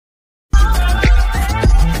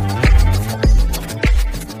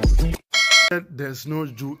there's no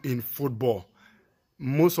Jew in football.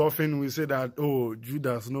 Most often we say that, oh, Jew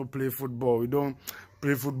does not play football. We don't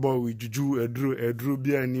play football with Juju, Edru,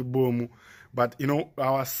 Bia, and Ibomu. But, you know,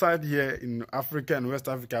 our side here in Africa and West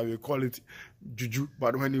Africa, we call it Juju.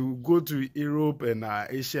 But when you go to Europe and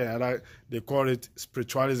Asia, and other, they call it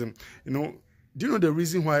spiritualism. You know, do you know the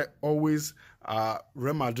reason why always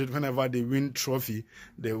Real Madrid, whenever they win trophy,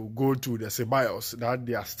 they will go to the Ceballos, that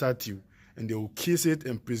their statue, and they will kiss it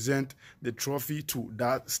and present the trophy to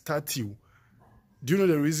that statue. Do you know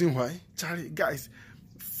the reason why? Charlie, guys,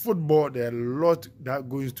 football, there are a lot that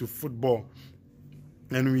goes to football.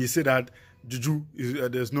 And we say that Juju,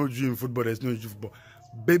 there's no Jew in football, there's no Jew in football.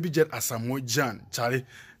 Baby Jet Asamoah Gyan, Charlie,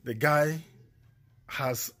 the guy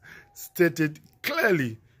has stated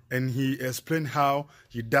clearly, and he explained how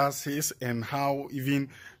he does his and how even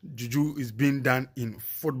Juju is being done in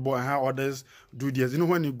football and how others do this. You know,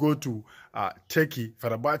 when you go to Turkey,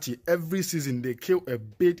 Fenerbahce, every season they kill a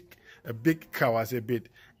big cow,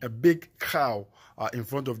 a big cow in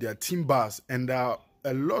front of their team bus, and a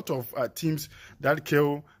lot of teams that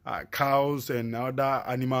kill cows and other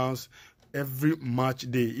animals every match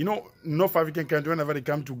day. You know, North African country, whenever they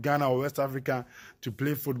come to Ghana or West Africa to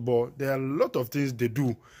play football, there are a lot of things they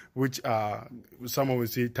do, which someone will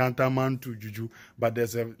say tantamount to Juju, but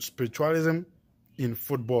there's a spiritualism in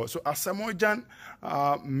football. So Asamoah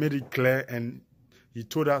Gyan made it clear, and he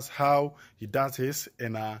told us how he does his,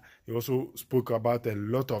 and he also spoke about a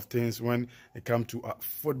lot of things when it comes to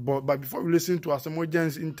football. But before we listen to Asamoah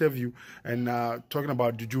Gyan's interview and talking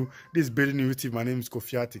about Juju, this is Building News TV. My name is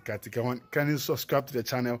Kofi Atika. Can you subscribe to the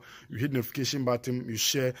channel? You hit the notification button, you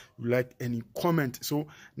share, you like, and you comment. So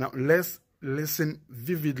now let's listen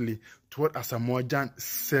vividly to what Asamoah Gyan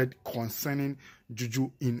said concerning Juju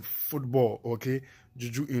in football. Okay,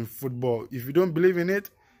 Juju in football. If you don't believe in it,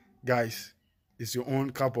 guys, it's your own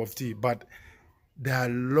cup of tea, but there are a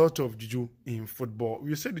lot of Juju in football.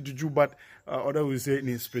 We say the Juju, but others will say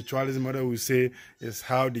in spiritualism, others will say is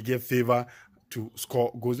how they get favor to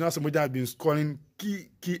score goals. Now somebody has been scoring key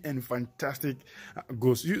and fantastic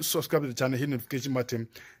goals. You subscribe to the channel, hit the notification button,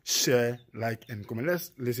 share, like, and comment.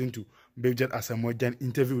 Let's listen to Baby Jet Asamoah Gyan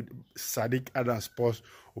interview with Sadiq Adam Sports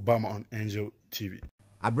Obama on Angel TV.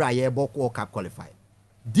 Abraham World Cup qualified.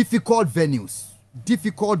 Difficult venues,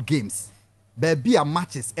 difficult games. Baby, a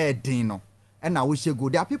matches dino, and I wish you go.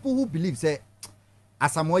 There are people who believe say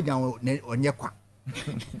Asamoah Gyan onyekwa.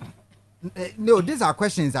 No, these are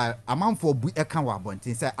questions that a man for Buekanwa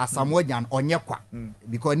Bontin say Asamoah Gyan onyekwa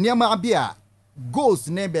because near Abia goes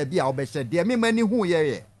near baby Albesha. There are many who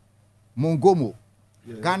ye Mongomo,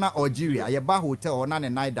 Ghana, Algeria, Yaba Hotel or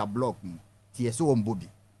Nane Naida block TSO Mbobi.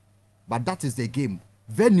 But that is the game.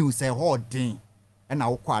 Venues a hard thing, and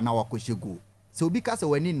our kwa now go. So because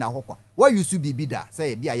when in Nahokwa, what used to be bidder,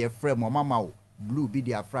 say be a friend or mama blue be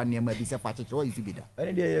their friend near my bisa patch, what used to be there?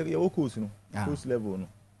 And they are course, no, course level, no.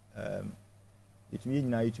 It means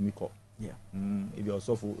now to me call. Yeah. If you're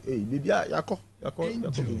so full, hey, maybe Yako,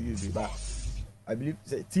 I believe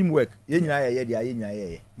teamwork.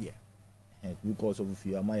 Yeah. Because of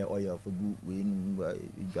you, my oil for good win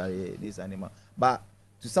this animal. But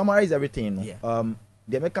to summarize everything,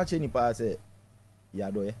 they make catch any pass,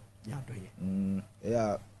 Yadoye.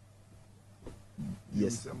 Yeah.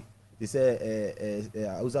 Yes. They say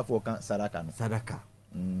Usa for Sadaka.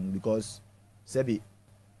 Because Sebi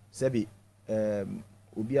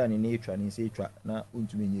Ubia ni nature ni say tra na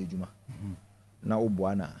untumi nye ejuma. Na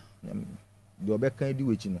obuana. The obeka di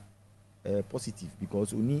wechi no positive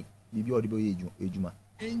because oni bibi odibo ejuma.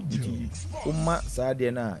 Uma saa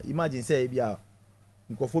de na imagine say bia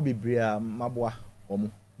nkofo bebre a maboa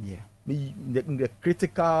omo. Yeah. In the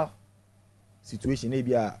critical situation,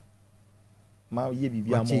 maybe ma ye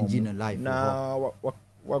bibi am changing a life. Now,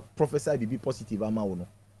 what prophesy be positive am no.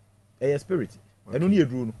 A spirit. And only a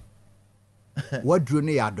drone. What drone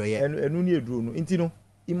ya doye? And only a drone. Intino.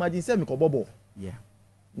 Imagine say me ko bobo. Yeah.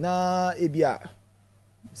 Na ebia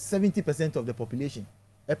 70% of the population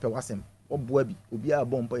epe wasem oboabi obi a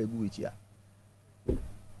bomb pa egu echia.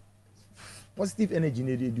 Positive energy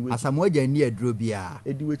ne dey do. Asamoah Gyan ni adro bia.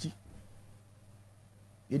 Ediwechi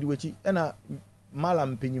ena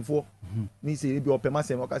malam penyimfo ni se bi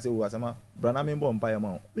opemasem o ka se wo asama brana me bomb pa ya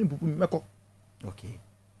ma me pupu meko. Okay.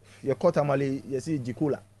 Ye kota male ye say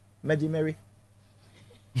jikola meji mary.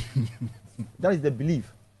 That is the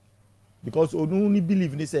belief. Because onu ni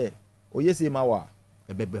believe ni say o ye say mawa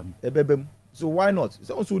ebebem. So why not?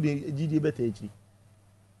 So also the GD better echi.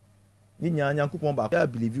 Ni nya kupon ba I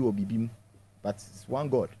believe you obibim, but it's one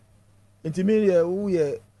God. Intimi who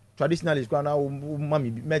ye traditionalist kwa na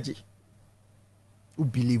mami magic. Who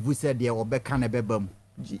believe we said there obeka na bebem.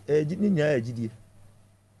 ni nya agidie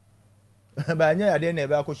ba nya ade na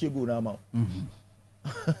ebe akọ shegu na ama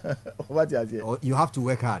what you have to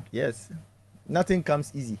work hard. Yes, nothing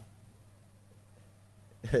comes easy.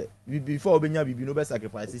 Before obenya bibi no be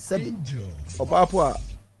sacrifice said opapo a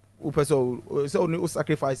upeso so no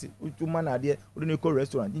sacrifice to man ade o no go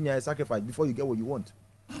restaurant nya sacrifice before you get what you want.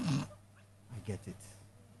 I get it.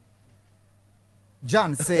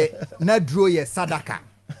 Jan say na dro ye sadaka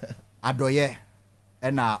adoye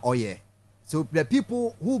ena oye. So the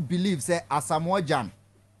people who believe say Asamoah Gyan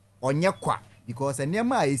onye kwa because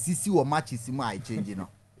enema esisi wo matches mu I change you know.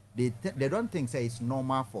 They don't think say it's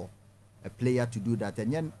normal for a player to do that.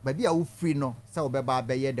 And then baby a free no say obeba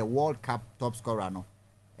be the World Cup top scorer no.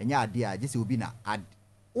 Enya ade a just obi na add.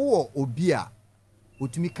 O obi a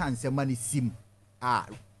otumi kan se mani sim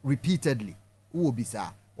repeatedly. O obi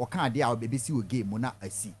sa o kan ade a obi si o game na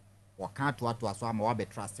asi. O kan to so ama wa be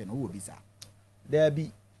trust no o obi sa. There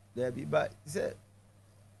be but say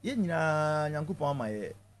ye nyina Nyankopon ama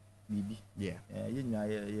ye bibi. Yeah. Ye nyina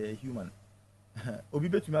ye human. Obi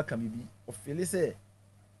betumi aka bibi o feel say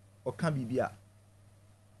o kan bibi a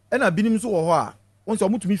na binim so wo ho a won so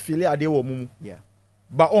mutumi feel ade wo mumu. Yeah.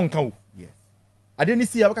 Ba on kan wo. Yes. Ade ni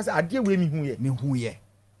si abaka say ade we mi hu ye.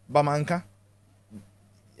 Ba manka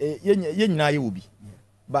ye nyina ye obi.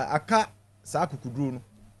 Ba aka sa akukuduro no.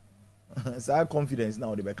 Sa confidence na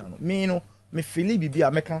o de be kan no. Me no me feel bibi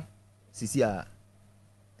a meka sisi a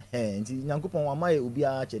nti Nyankopon wa mai obi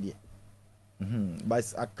a chede.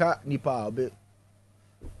 But aka nipa obe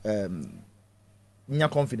nya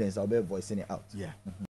confidence obe voicing it out. Yeah.